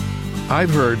I've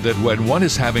heard that when one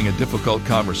is having a difficult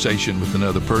conversation with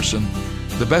another person,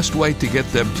 the best way to get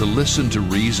them to listen to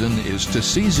reason is to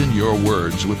season your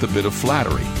words with a bit of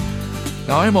flattery.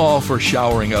 Now, I'm all for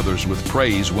showering others with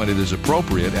praise when it is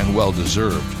appropriate and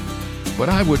well-deserved, but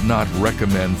I would not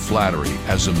recommend flattery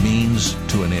as a means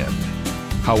to an end.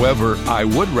 However, I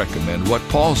would recommend what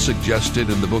Paul suggested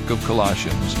in the book of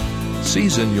Colossians.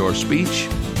 Season your speech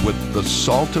with the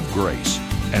salt of grace,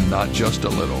 and not just a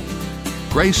little.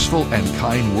 Graceful and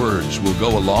kind words will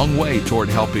go a long way toward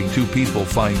helping two people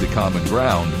find the common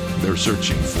ground they're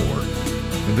searching for.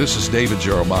 And this is David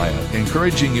Jeremiah,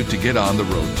 encouraging you to get on the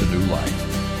road to new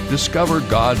life. Discover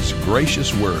God's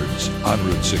gracious words on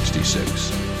Route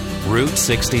 66. Route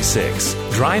 66,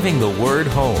 driving the word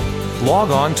home.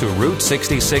 Log on to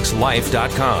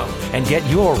Route66Life.com and get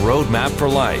your roadmap for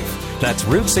life. That's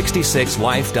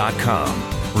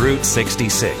Route66Life.com. Route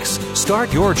 66.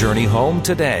 Start your journey home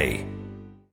today.